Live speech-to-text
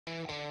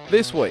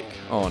This week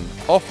on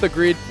Off the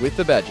Grid with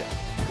the Badger.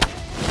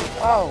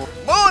 Oh,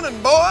 morning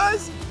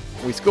boys!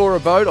 We score a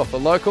boat off a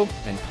local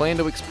and plan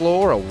to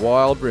explore a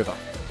wild river.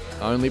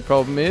 Only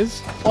problem is...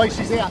 Oh,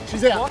 she's out,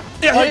 she's out.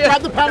 Yeah, Oh, yeah.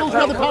 grab the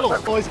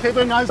paddles. Boys, keep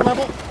her nose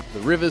level.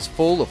 the river's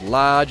full of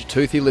large,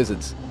 toothy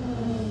lizards.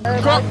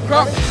 Crop,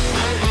 crop!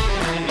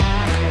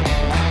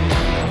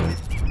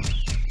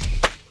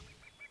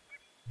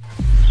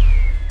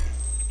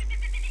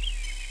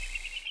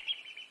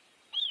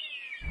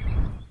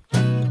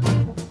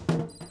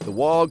 The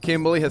wild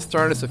Kimberley has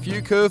thrown us a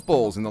few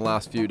curveballs in the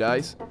last few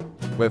days.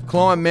 We've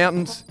climbed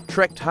mountains,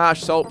 trekked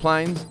harsh salt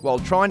plains, while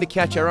trying to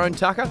catch our own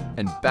tucker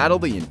and battle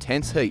the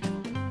intense heat.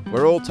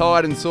 We're all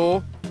tired and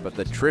sore, but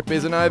the trip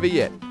isn't over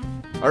yet.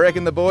 I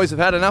reckon the boys have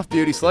had enough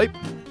beauty sleep.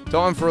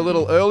 Time for a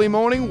little early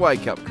morning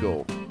wake-up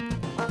call.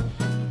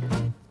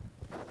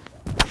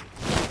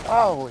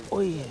 Oh,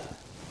 Yeah.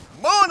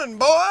 Morning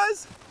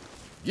boys!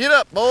 Get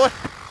up, boy!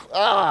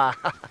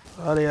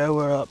 radio,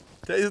 we're up.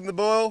 Teasing the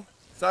boil,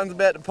 sun's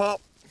about to pop.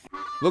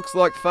 Looks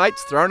like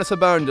fate's thrown us a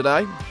bone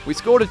today. We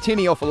scored a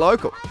tinny off a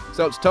local,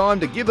 so it's time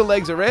to give the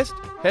legs a rest,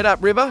 head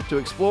upriver to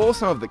explore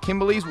some of the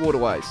Kimberley's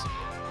waterways.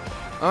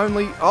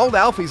 Only old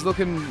Alfie's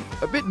looking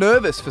a bit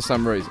nervous for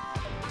some reason.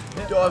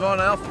 Dive on,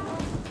 Alf.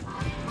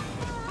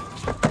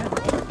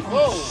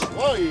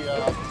 Whoa, you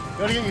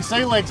gotta get your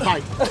sea legs,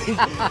 mate.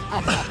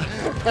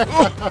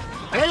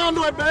 Hang on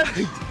to it, man.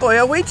 Boy,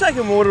 are we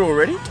taking water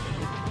already?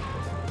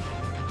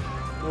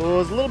 Well,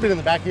 there's a little bit in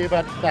the back here,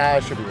 but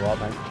it should be right,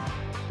 mate.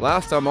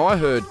 Last time I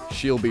heard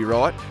she'll be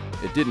right,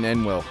 it didn't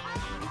end well.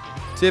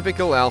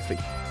 Typical Alfie.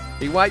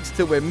 He waits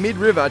till we're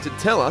mid-river to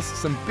tell us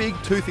some big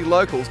toothy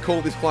locals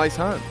call this place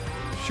home.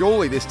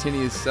 Surely this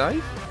tinny is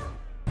safe?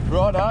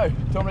 Righto,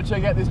 time to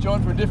check out this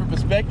joint from a different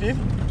perspective.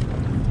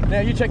 Now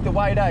you check the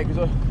weight, eh?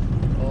 Because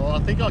I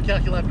think I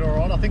calculated all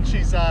right. I think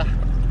she's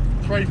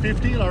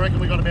 350, and I reckon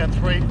we got about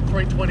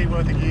 320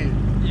 worth of gear.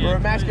 we're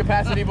at max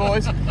capacity,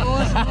 boys. All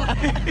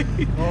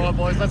right,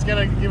 boys, let's give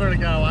it a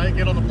go, eh?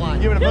 Get on the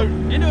plane. Give it a boot.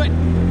 Into it.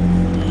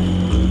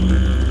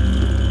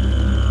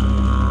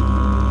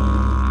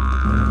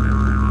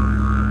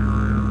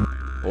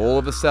 All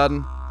of a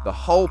sudden, the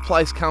whole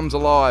place comes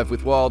alive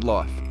with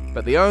wildlife,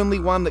 but the only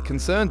one that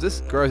concerns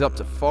us grows up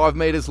to 5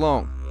 metres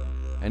long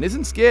and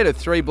isn't scared of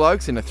 3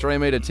 blokes in a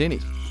 3-metre tinny.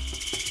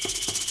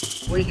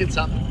 We hit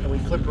something and we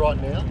flip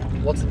right now.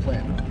 What's the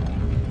plan?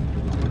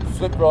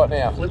 Flip right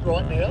now. Flip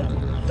right now.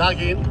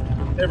 Dug in.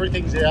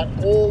 Everything's out.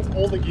 All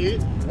the gear.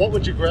 What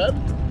would you grab?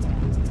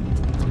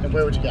 And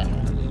where would you go?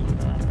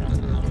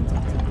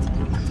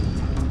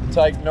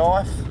 Take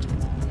knife,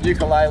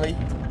 ukulele,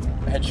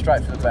 head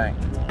straight for the bank.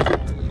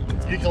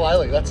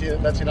 Ukulele. That's your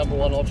number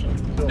one option.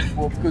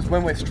 Well, because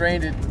when we're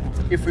stranded,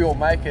 if we all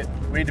make it,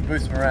 we need to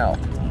boost morale.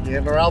 Yeah,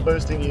 morale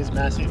boosting is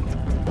massive.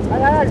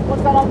 Hey,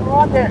 what's that on the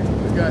right there?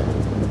 Okay.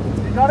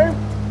 You got him?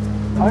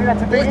 I think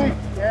that's a biggie.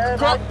 Yeah,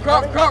 Crop.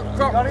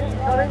 Got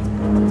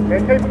him. Yeah,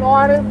 keep an eye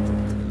on him.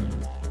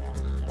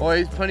 Oh,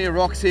 there's plenty of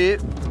rocks here.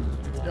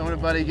 Don't want to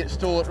buddy get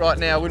stall it right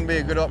now. Wouldn't be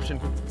a good option.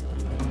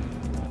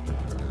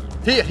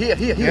 Here. Yeah.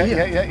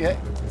 Here.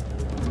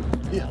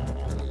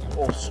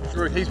 Oh,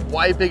 screw. He's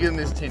way bigger than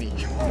this tinny.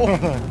 Keep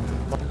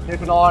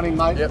an eye on him,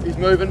 mate. Yep, he's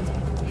moving.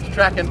 He's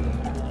tracking.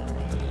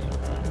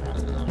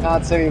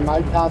 Can't see him,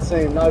 mate. Can't see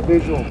him. No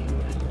visual.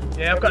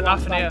 Yeah, I've got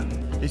nothing here.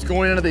 He's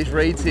going into these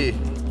reeds here.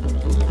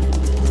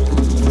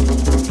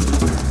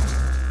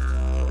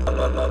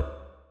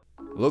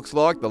 Looks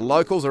like the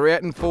locals are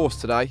out in force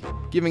today,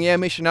 giving our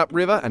mission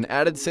upriver an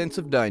added sense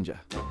of danger.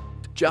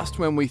 Just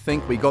when we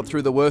think we got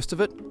through the worst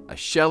of it, a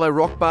shallow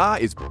rock bar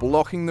is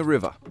blocking the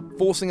river,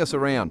 forcing us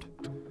around.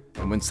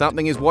 And when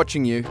something is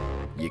watching you,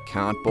 you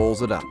can't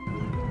balls it up.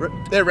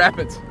 They're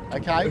rapids.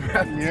 Okay.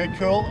 Yeah,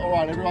 cool. All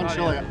right, everyone,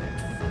 chill out.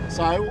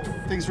 So,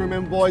 things to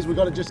remember, boys. We've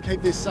got to just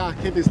keep this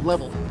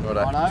level.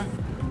 Righto.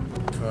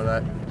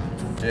 Yeah,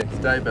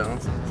 stay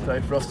balanced.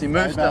 Stay frosty.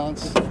 Move Stay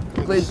balanced.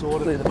 Get this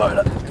sorted. Clear the boat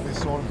up. Get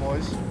this sorted,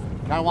 boys.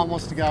 No one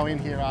wants to go in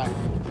here, eh?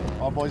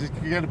 All right, boys,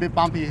 you get a bit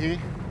bumpy here.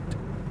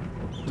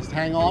 Just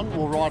hang on,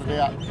 we'll ride it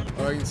out.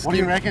 What do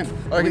you reckon?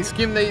 I can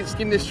skim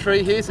this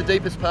tree here, it's the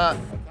deepest part.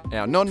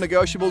 Our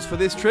non-negotiables for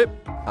this trip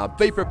are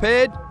be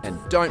prepared and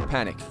don't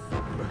panic.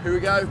 Here we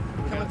go,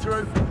 coming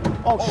through.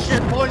 Oh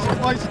shit, boys,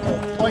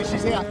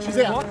 she's out.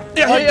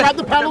 Yeah, Boys, yeah. grab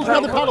the paddles.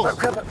 Grab the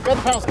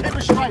paddles, keep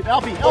her straight.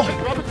 Alfie,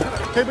 grab it.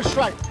 Keep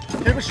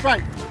her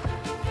straight.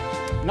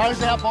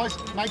 Nose out, boys,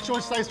 make sure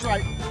it stays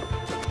straight.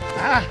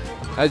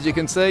 As you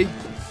can see,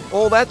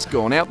 all that's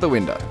gone out the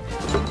window.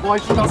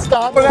 Boys, she's not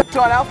starting. Well, that's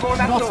right, Alf. Well,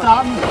 She's not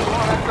starting.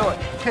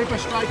 Keep her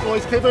straight,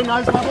 boys, keep her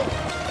nose level.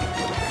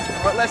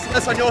 Right,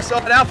 less on your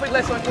side, Alfie,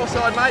 less on your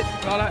side, mate.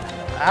 Righto.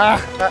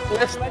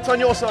 Less on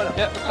your side.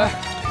 Yep.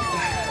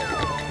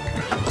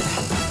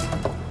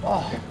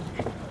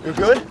 You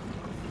good?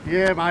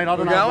 Yeah, mate, I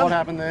don't know going? what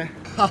happened there.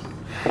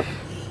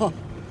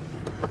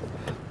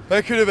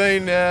 That could have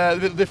been a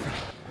little different.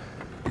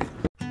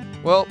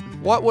 Well,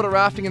 whitewater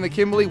rafting in the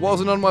Kimberley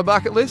wasn't on my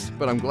bucket list,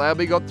 but I'm glad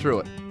we got through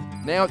it.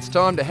 Now it's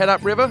time to head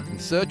upriver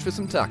and search for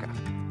some tucker.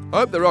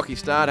 Hope the rocky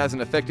start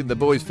hasn't affected the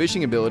boys'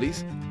 fishing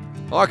abilities.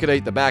 I could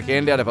eat the back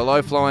end out of a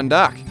low-flying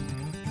duck.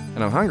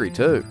 And I'm hungry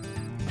too.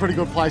 Pretty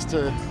good place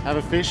to have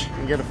a fish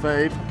and get a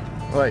feed.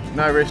 Wait,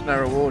 no risk, no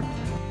reward.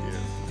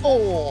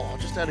 Oh,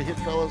 just had a hit,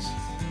 fellas.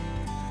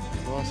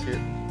 Nice hit.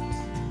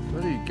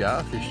 Bloody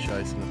garfish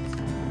chasing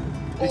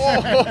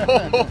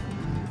Oh.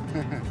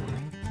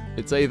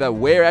 It's either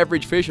we're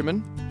average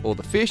fishermen or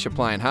the fish are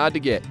playing hard to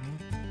get.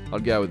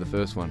 I'd go with the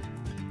first one.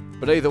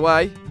 But either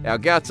way, our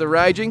guts are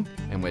raging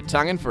and we're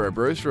tonguing for a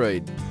Bruce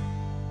Reed. it.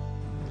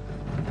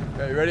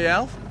 Okay, you ready,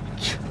 Al?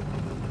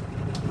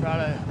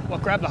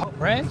 What, grab the whole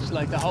branch,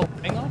 like the whole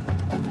thing off?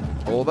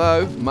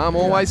 Although, Mum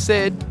always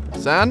said,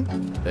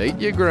 son, eat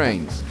your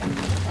greens.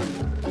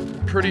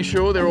 Pretty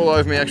sure they're all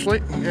over me,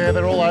 actually. Yeah,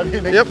 they're all over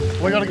here, Nick. Yep.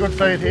 We got a good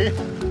feed here.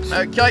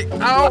 Okay.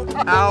 Ow,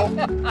 ow.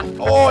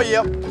 Oh,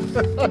 yep.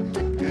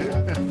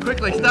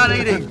 Quickly, start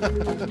eating.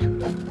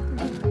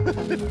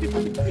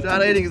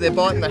 Start eating because they're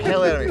biting the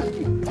hell out of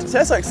me. It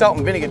sounds like salt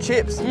and vinegar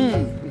chips.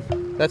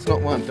 That's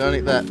not one. Don't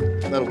eat that.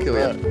 That'll kill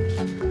you.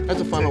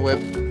 That's a funnel web.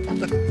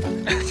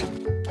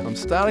 I'm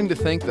starting to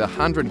think the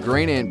 100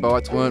 green ant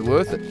bites weren't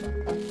worth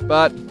it.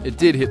 But it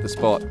did hit the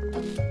spot.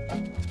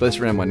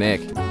 Especially around my neck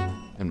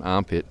and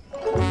armpit.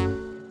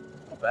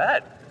 Not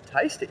bad.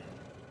 Tasty.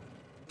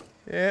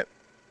 Yep.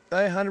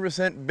 They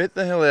 100% bit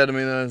the hell out of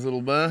me, those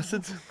little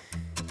bastards.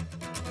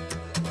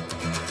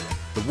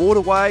 The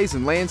waterways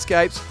and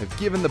landscapes have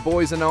given the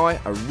boys and I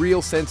a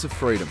real sense of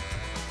freedom.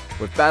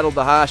 We've battled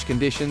the harsh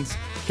conditions,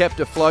 kept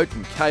afloat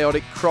in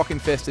chaotic,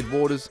 croc-infested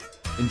waters,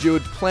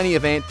 endured plenty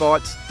of ant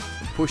bites,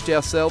 and pushed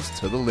ourselves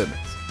to the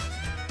limits.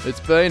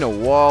 It's been a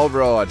wild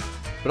ride,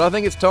 but I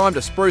think it's time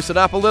to spruce it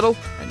up a little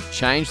and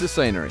change the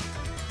scenery.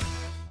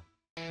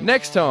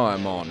 Next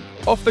time on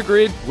Off the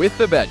Grid with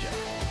the Badger,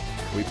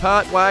 we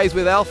part ways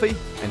with Alfie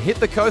and hit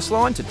the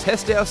coastline to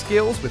test our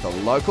skills with a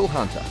local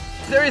hunter.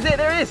 There he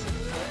is.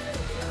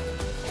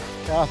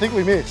 I think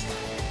we missed.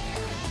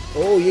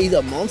 Oh, he's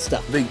a monster.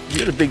 You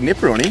got a big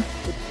nipper on him.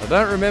 I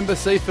don't remember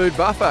seafood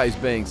buffets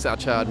being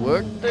such hard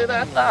work. Do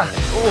that.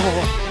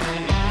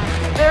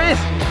 Oh. There he is.